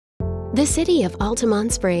The city of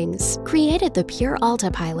Altamonte Springs created the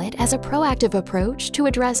pureALTA pilot as a proactive approach to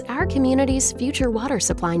address our community's future water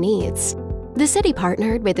supply needs. The city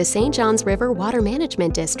partnered with the St. Johns River Water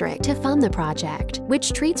Management District to fund the project,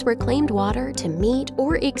 which treats reclaimed water to meet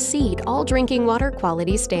or exceed all drinking water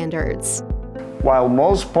quality standards. While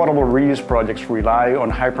most potable reuse projects rely on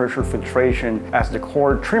high-pressure filtration as the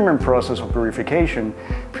core treatment process of purification,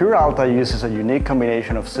 pureALTA uses a unique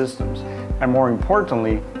combination of systems, and more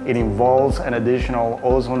importantly, it involves an additional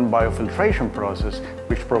ozone biofiltration process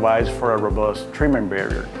which provides for a robust treatment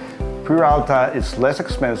barrier. pureALTA is less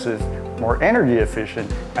expensive, more energy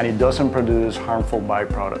efficient, and it doesn't produce harmful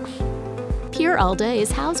byproducts. pureALTA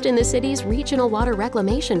is housed in the city's regional water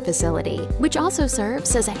reclamation facility, which also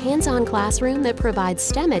serves as a hands-on classroom that provides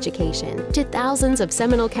STEM education to thousands of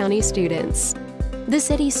Seminole County students. The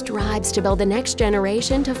city strives to build the next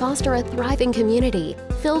generation to foster a thriving community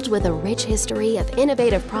filled with a rich history of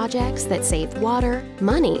innovative projects that save water,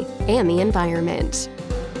 money, and the environment.